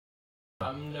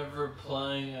I'm never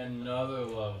playing another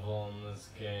level in this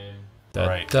game.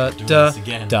 Alright, doing this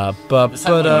again. This time I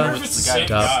wonder if it's the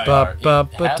guy. Doesn't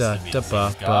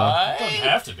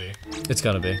have to be. It's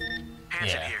gonna be.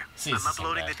 Yeah. See, I'm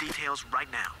uploading the details right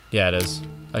now. Yeah, it is.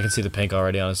 I can see the pink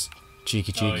already on his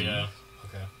cheeky. Oh yeah.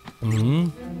 Okay. Mm-hmm.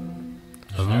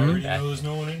 I already know there's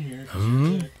no one in here.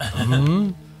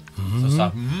 So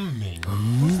stop moving.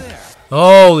 Who's there?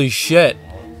 Holy shit.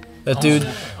 That dude.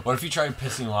 What if you try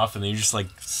pissing him off and then you just like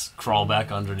crawl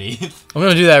back underneath? I'm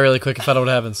gonna do that really quick and find out what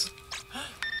happens.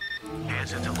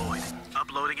 Answer to Lloyd.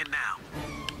 Uploading it now.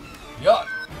 Yeah.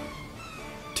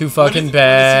 Too fucking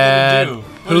bad.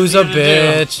 Who's a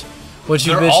bitch? What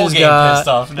you bitches got?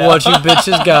 What you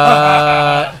bitches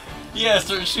got? Yeah,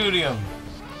 start shooting him.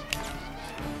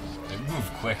 They move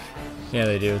quick. Yeah,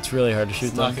 they do. It's really hard to shoot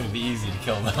It's them. not going to be easy to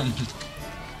kill them.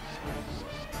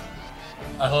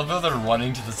 I love how they're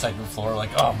running to the second floor like,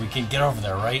 oh, we can get over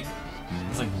there, right?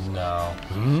 It's like, no.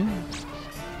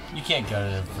 You can't get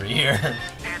it for here.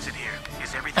 Answer here.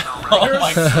 Is everything alright? Oh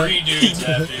my There's like 3 dudes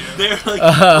at dude. They're like,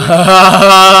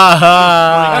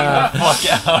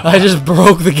 fuck out. I just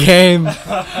broke the game.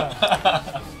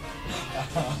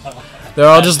 They're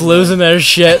all just losing their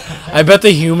shit. I bet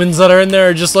the humans that are in there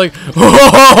are just like, I'm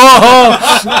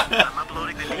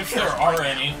uploading the If details. there are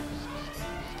any.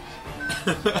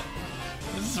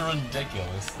 This is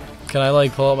ridiculous. Can I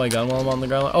like pull out my gun while I'm on the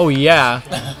ground? Oh yeah.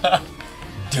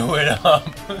 Do it up.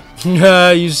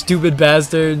 You stupid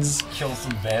bastards. Kill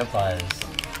some vampires.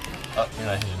 Oh, you're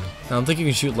not hitting. I don't think you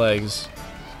can shoot legs.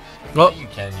 Oh. Oh, You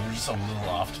can, you're just a little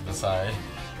off to the side.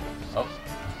 Oh,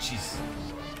 jeez.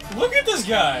 Look at this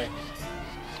guy.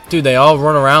 dude, they all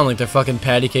run around like they're fucking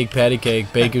patty cake,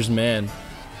 baker's man.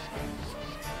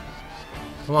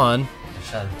 Come on.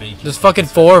 There's fucking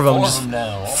 4 of them just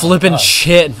flipping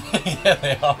shit. Yeah,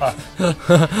 they are.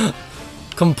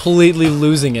 Completely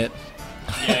losing it.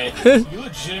 Yeah, you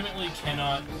legitimately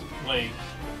cannot, like,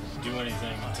 do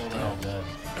anything until they're all dead.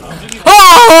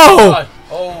 Oh! God.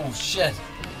 Oh, shit.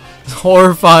 It's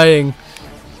horrifying.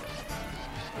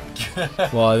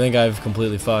 Well, I think I've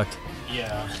completely fucked.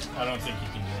 Yeah, I don't think you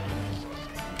can do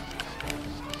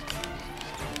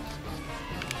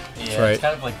anything. Yeah, right. it's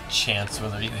kind of like chance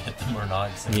whether you hit them or not.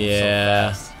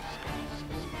 Yeah. So fast.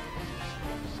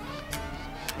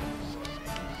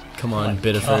 Come on, my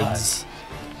Bitterfords.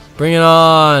 Bring it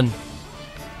on!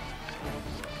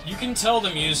 You can tell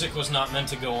the music was not meant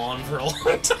to go on for a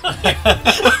long time.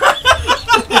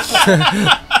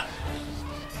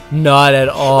 Not at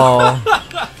all.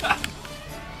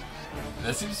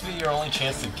 That seems to be your only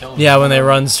chance to kill them. Yeah, when they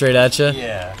run straight at you.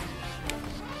 Yeah.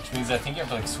 Which means I think you have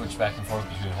to like switch back and forth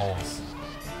between holes.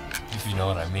 If you know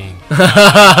what I mean.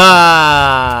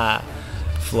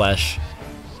 Flesh.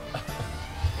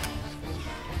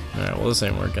 Alright, well this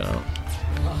ain't working out.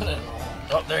 Not at all.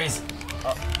 Oh, there he's.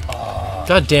 Oh,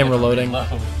 God damn you have to reloading.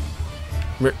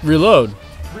 reload. Reload.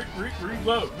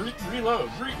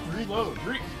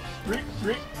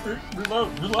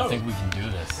 Reload. I think we can do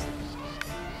this.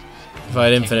 If I had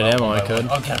Take infinite them out ammo, one I by could.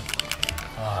 one. Okay.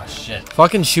 Oh shit.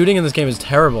 Fucking shooting in this game is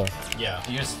terrible. Yeah.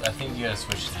 You just, I think you gotta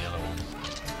switch to the other one.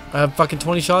 I have fucking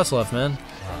 20 shots left, man.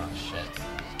 Oh shit.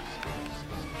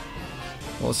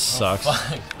 Well, it sucks. Oh,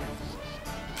 fuck.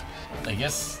 I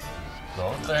guess go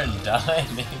up there and die,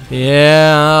 maybe.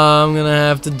 Yeah, I'm gonna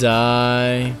have to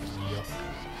die. Yep.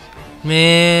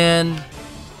 Man.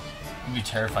 It'd be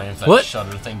terrifying if that What?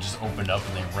 shutter thing just opened up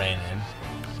and they ran in.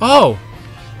 Oh!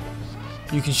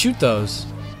 You can shoot those.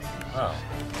 Oh.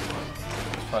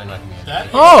 It's probably not gonna be That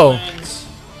good. Oh! explains-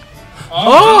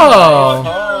 Oh!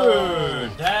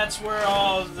 Dude, that's where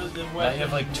all the weapons you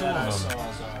have, like, 2 of them.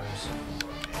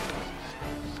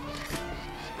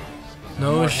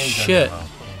 No More handgun shit. ammo.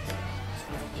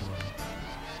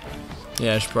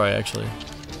 Yeah, I should probably actually.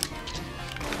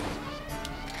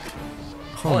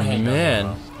 More Oh handgun man.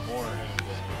 ammo. More handgun.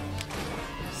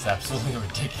 It's absolutely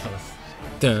ridiculous.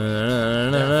 Alright,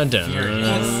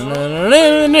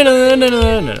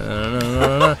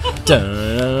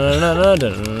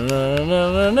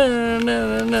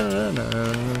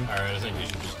 I think we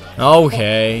should just die.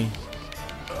 Okay.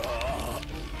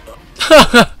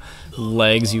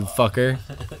 Legs, you fucker.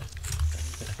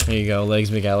 There you go, legs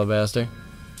McAllibaster.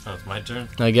 Oh, it's my turn?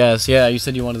 I guess, yeah, you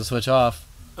said you wanted to switch off.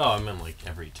 Oh, I meant like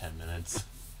every 10 minutes.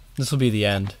 This will be the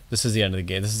end. This is the end of the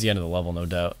game. This is the end of the level, no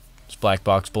doubt. It's black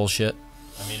box bullshit.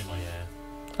 I mean, Oh, yeah.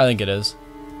 I think it is.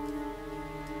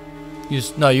 You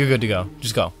just, no, you're good to go.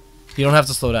 Just go. You don't have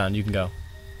to slow down. You can go.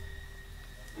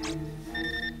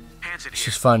 It's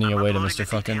just finding your way to Mr.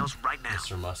 Fucking... Right now.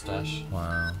 Mr. Mustache.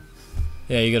 Wow.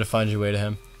 Yeah, you gotta find your way to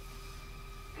him.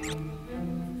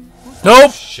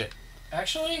 Nope! Shit.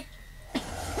 Actually,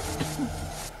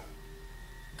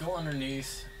 go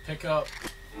underneath, pick up,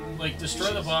 like,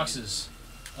 destroy the boxes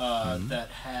that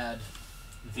had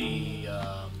the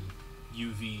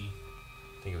UV.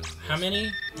 I think it was How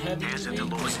many had the Answer UV?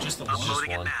 deployed. Was it just the one?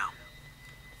 Uploading it one. now.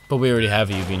 But we already have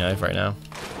a UV knife right now.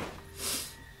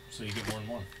 So you get more than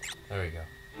one. There we go.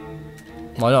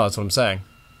 Well, no, that's what I'm saying.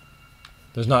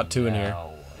 There's not two in here,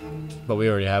 Now, but we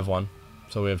already have one.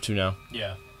 So we have two now.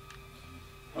 Yeah.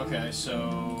 Okay,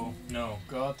 so no,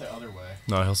 go out the other way.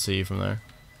 No, he'll see you from there.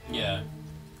 Yeah.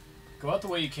 Go out the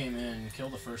way you came in. Kill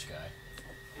the first guy.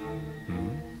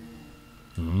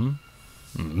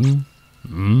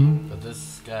 But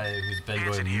this guy who's been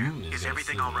Hands in going here. is Is gonna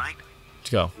everything see all me. right? Let's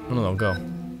go. No, go.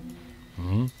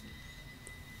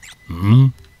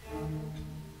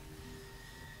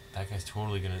 That guy's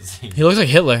totally gonna see me. He looks like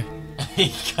Hitler.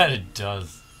 He kind of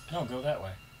does. No, go that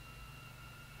way.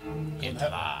 Hitler.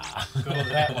 Go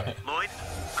that way. Lloyd,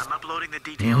 I'm uploading the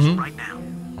details right now.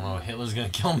 Oh, Hitler's gonna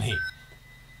kill me.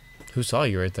 Who saw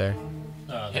you right there?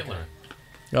 Hitler.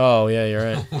 Oh, yeah, you're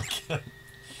right. Look at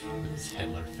his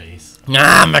Hitler face.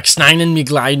 Ah, McSneinen, me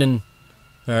gliden.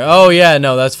 Alright. Oh, yeah,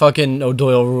 no, that's fucking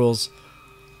O'Doyle rules.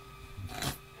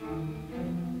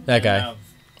 That guy. Now,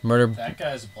 Murder. that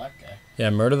guy's a black guy. Yeah,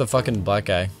 murder the fucking black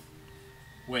guy.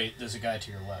 Wait, there's a guy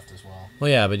to your left as well. Well,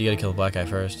 yeah, but you gotta kill the black guy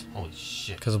first. Holy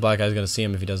shit. Because the black guy's gonna see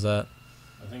him if he does that.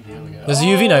 I think the other guy. There's a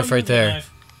UV knife right UV there.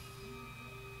 knife.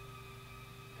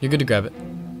 You're good to grab it.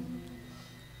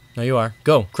 No, you are.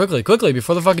 Go. Quickly, quickly,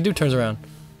 before the fucking dude turns around.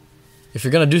 If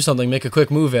you're gonna do something, make a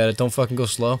quick move at it. Don't fucking go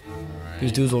slow.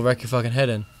 These dudes will wreck your fucking head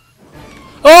in.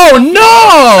 Oh,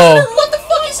 no! What the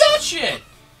fuck is that shit?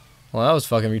 Well, that was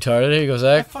fucking retarded. Here you go, I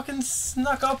Zach. fucking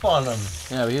snuck up on him.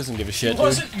 Yeah, but he doesn't give a He shit, dude.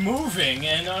 wasn't moving,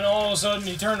 and then all of a sudden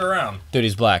he turned around. Dude,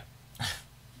 he's black.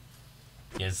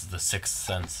 He has the sixth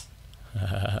sense.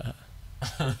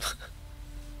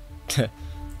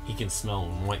 He can smell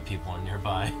when white people are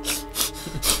nearby.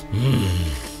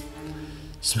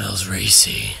 Smells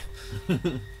racy.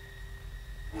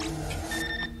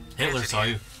 Hitler saw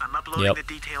you. I'm uploading Yep. the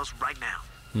details right now.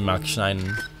 Mark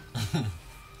Schneiden.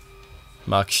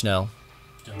 Mark Schnell.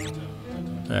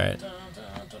 Alright.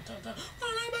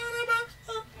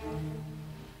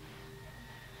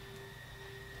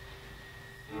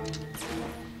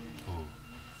 Ooh.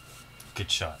 Good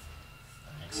shot.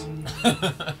 Thanks.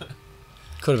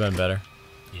 Could have been better.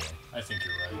 Yeah. I think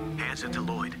you're right. Answer to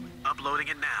Lloyd. Uploading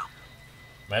it now.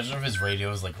 Imagine if his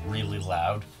radio is like really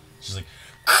loud. She's like,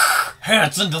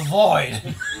 Hanson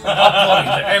Deloyd!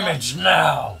 Uploading the image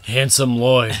now! Handsome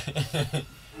Lloyd.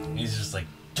 He's just like,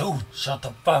 dude, shut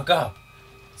the fuck up.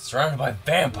 Surrounded by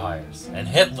vampires and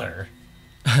Hitler.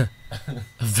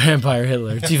 Vampire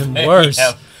Hitler. It's even worse.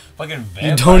 Yeah, fucking You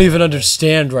vampire don't even Hitler.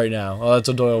 understand right now. Oh, that's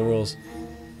O'Doyle rules.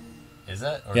 Is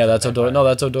that? Or Yeah, is that's it O'Doyle. vampire? No,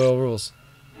 that's O'Doyle rules.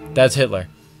 That's Hitler.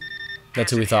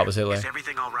 That's who we Hands in thought was here. Hitler. Is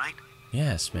everything all right?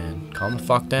 Yes, man. Calm the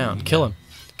fuck down. Kill him.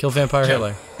 Kill Vampire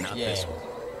Hitler. Yeah.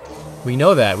 We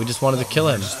know that. We just wanted to kill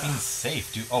him. Just being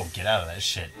safe, dude. Oh, get out of that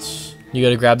shit. You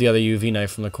gotta grab the other UV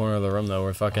knife from the corner of the room, though,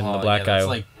 where fucking the black guy. That's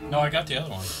like, No, I got the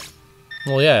other one.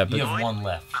 Well, yeah, you but have one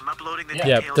left. I'm uploading the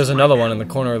yeah, details there's right another now. one in the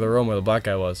corner of the room where the black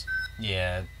guy was.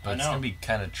 Yeah, but I it's know. gonna be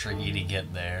kind of tricky to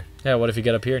get there. Yeah, what if you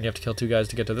get up here and you have to kill two guys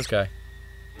to get to this guy?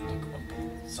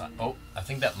 So, oh, I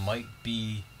think that might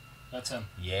be. That's him.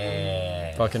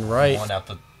 Yeah. Fucking right. One out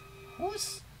the.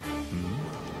 Who's?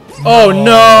 Oh Who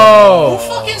no!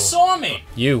 fucking saw me?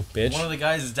 You bitch. One of the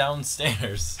guys is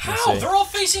downstairs. How? see. They're all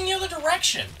facing the other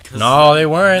direction. No, they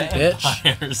weren't, bitch.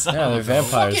 Vampires. Yeah, they're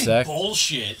vampires, Fucking Zach.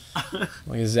 bullshit. Look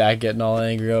at Zach getting all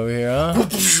angry over here, huh?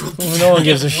 No one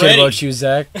gives a shit Ready. about you,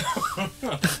 Zach.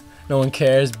 No one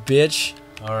cares, bitch.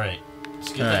 All right.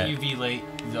 Just get that UV light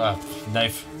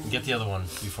knife. Get the other one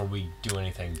before we do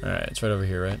anything. Alright, it's right over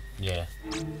here, right? Yeah.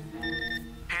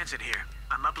 Hands in here.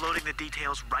 I'm uploading the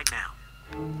details right now.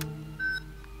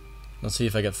 Let's see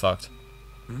if I get fucked.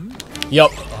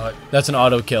 Yup. That's an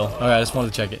auto kill. Alright, I just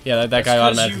wanted to check it. Yeah, that guy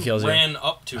automatically kills you you. ran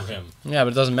up to him. Yeah,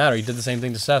 but it doesn't matter. He did the same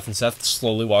thing to Seth, and Seth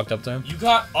slowly walked up to him. You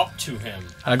got up to him.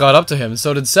 I got up to him, and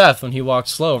so did Seth when he walked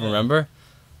slow, remember?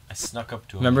 I snuck up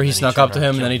to him. Remember and he then snuck turned up to around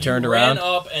him, and then he killed turned Ran around?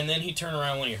 up, and then he turned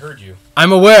around when he heard you.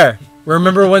 I'm aware.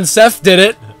 Remember when Seth did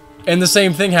it, and the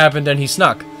same thing happened, and he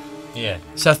snuck. me. Yeah.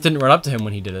 Seth didn't run up to him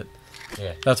when he did it.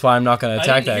 Yeah. That's why I'm not going to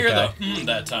attack I that didn't hear guy. the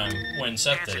that time when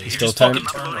Seth did it. He still just turned- fucking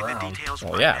turned Uploading the around. details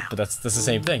Well, right yeah, now. but that's the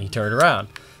same thing. He turned around.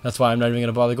 That's why I'm not even going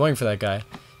to bother going for that guy.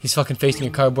 He's fucking facing a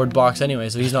cardboard box anyway,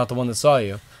 so he's not the one that saw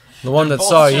you. The one that both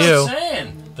saw just you...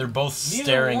 Saying. They're both Neither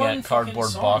staring one at fucking cardboard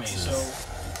saw me, boxes.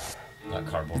 so- Not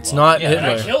cardboard It's boxes. not yeah, And I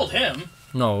Hitler. killed him.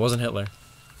 No, it wasn't Hitler.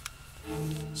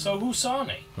 So who saw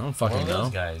me? I don't One fucking of those know.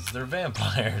 guys. They're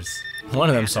vampires. One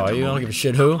of them saw you. I don't give a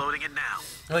shit who. Uploading it now.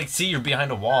 Like, see, you're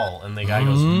behind a wall, and the guy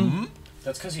goes, hmm?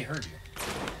 That's because he heard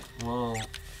you. Well,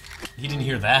 he didn't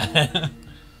hear that.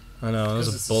 I know, it Because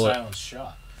was it's a bullet. a silent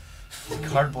shot.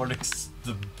 Cardboard,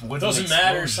 the wooden Doesn't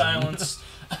matter, explosion. silence.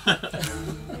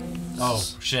 Oh,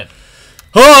 shit.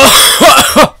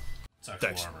 It's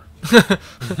actual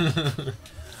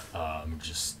armor.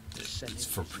 Just, it's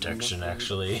for protection,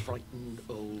 actually. Frightened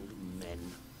old men.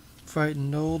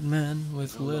 Frightened old men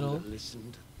with No little longer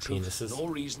listened. Truth, penises. No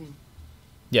reason.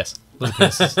 Yes, little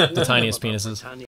penises. The tiniest penises.